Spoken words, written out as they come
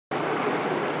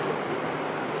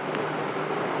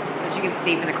you can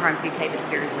see from the crime scene tape, it's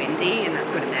very windy, and that's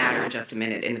going to matter in just a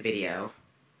minute in the video.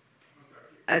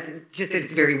 Just that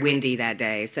it's very windy that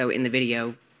day. So in the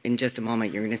video, in just a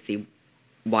moment, you're going to see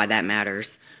why that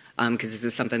matters. Because this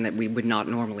is something that we would not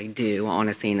normally do on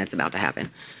a scene that's about to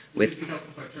happen. Would it be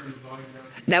helpful if I turned the volume down?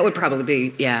 That would probably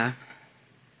be, yeah.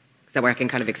 So that way I can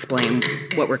kind of explain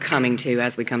what we're coming to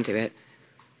as we come to it.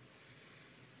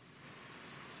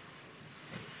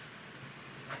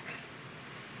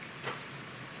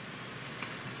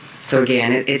 So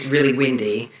again, it's really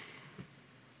windy.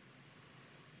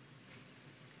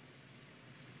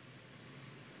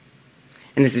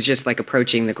 And this is just like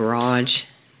approaching the garage.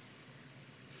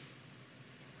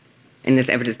 And this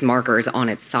evidence marker is on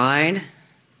its side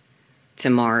to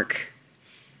mark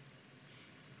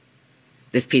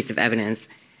this piece of evidence.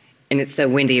 And it's so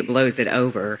windy it blows it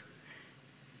over.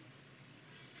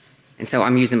 And so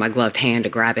I'm using my gloved hand to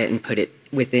grab it and put it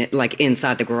within, like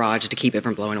inside the garage, to keep it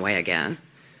from blowing away again.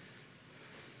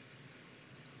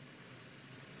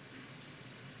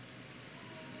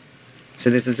 So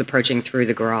this is approaching through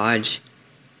the garage.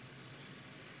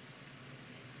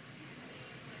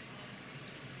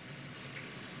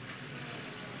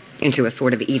 Into a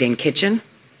sort of eat-in kitchen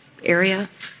area.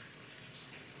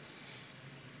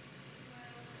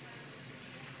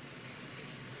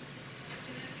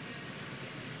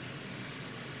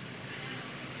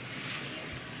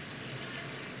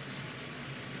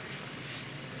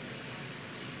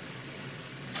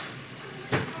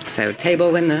 So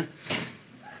table in the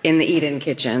eat-in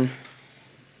kitchen.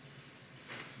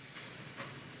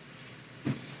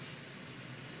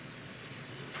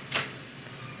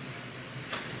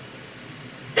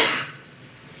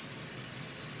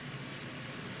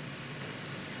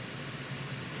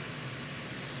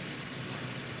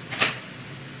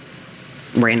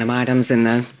 Random items in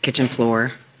the kitchen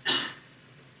floor.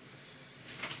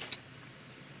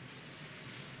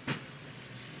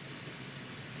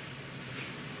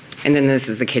 And then this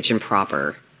is the kitchen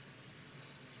proper.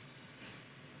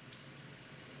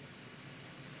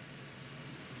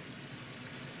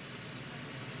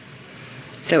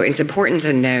 So it's important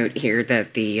to note here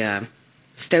that the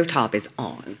stovetop is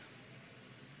on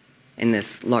in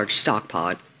this large stock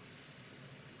pot.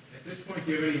 At this point,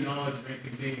 do you have any knowledge of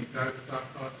anything being inside of the stock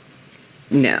pot?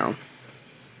 No.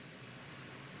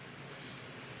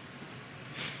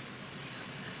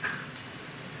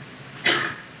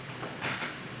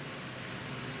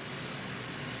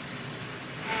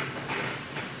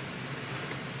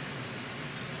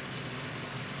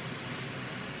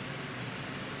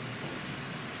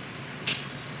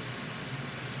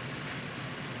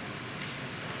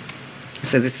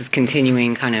 So this is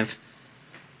continuing kind of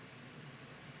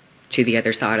to the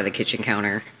other side of the kitchen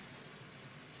counter.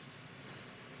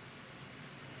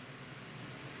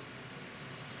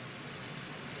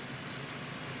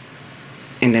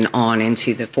 And then on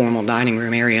into the formal dining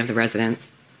room area of the residence.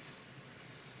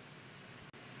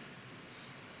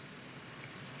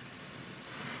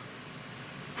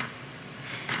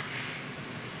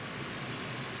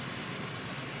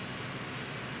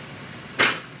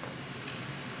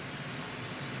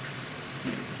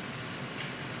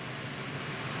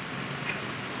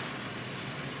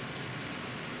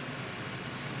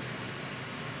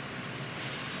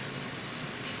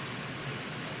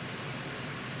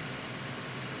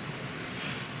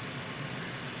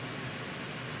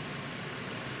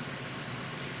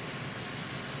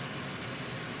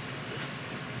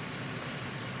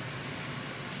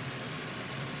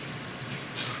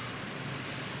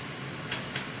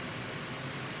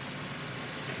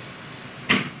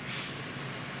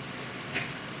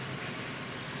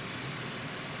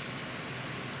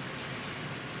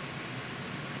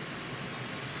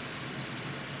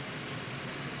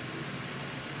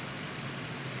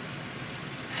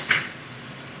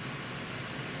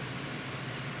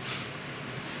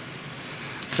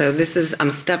 So this is,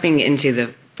 I'm stepping into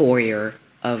the foyer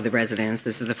of the residence.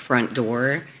 This is the front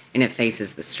door, and it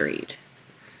faces the street.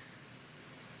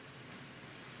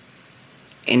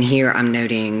 And here I'm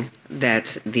noting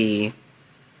that the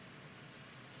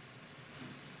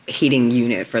heating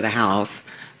unit for the house,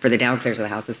 for the downstairs of the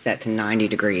house, is set to 90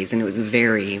 degrees, and it was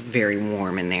very, very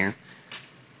warm in there.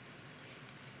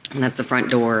 And that's the front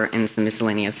door and some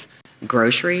miscellaneous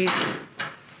groceries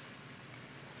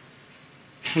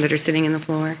that are sitting in the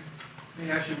floor. Let me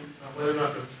ask you whether or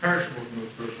not there's perishables in those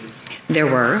groceries. There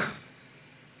were.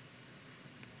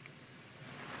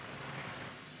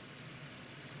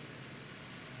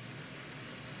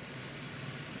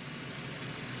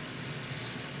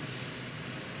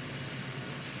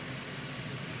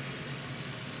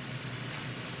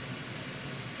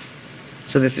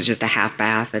 So this is just a half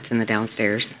bath that's in the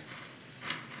downstairs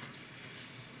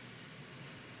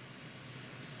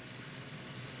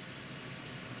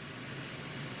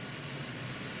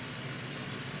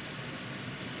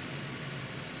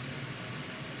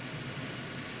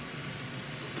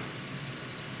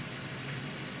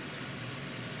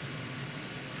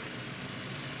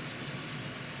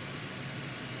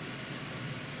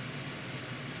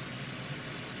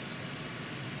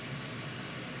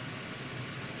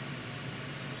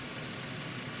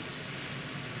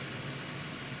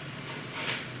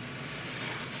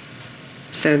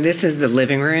So this is the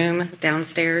living room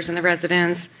downstairs in the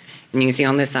residence. And you can see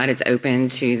on this side it's open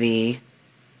to the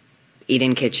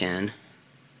eat-in kitchen.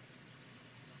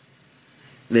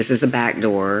 This is the back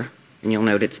door, and you'll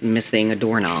note it's missing a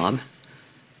doorknob.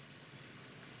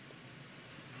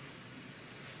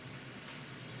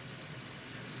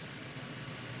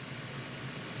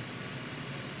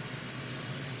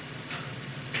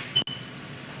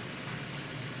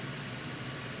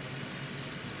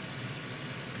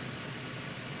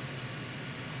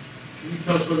 Can you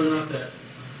tell us whether or not that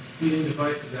heating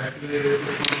device is activated at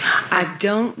this point? I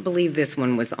don't believe this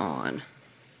one was on.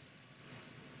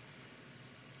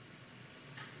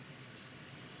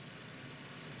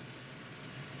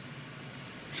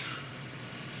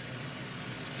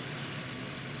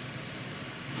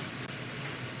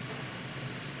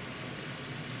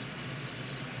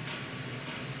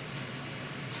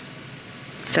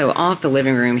 So off the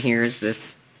living room here is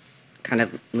this kind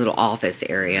of little office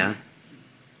area.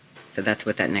 So that's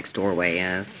what that next doorway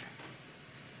is.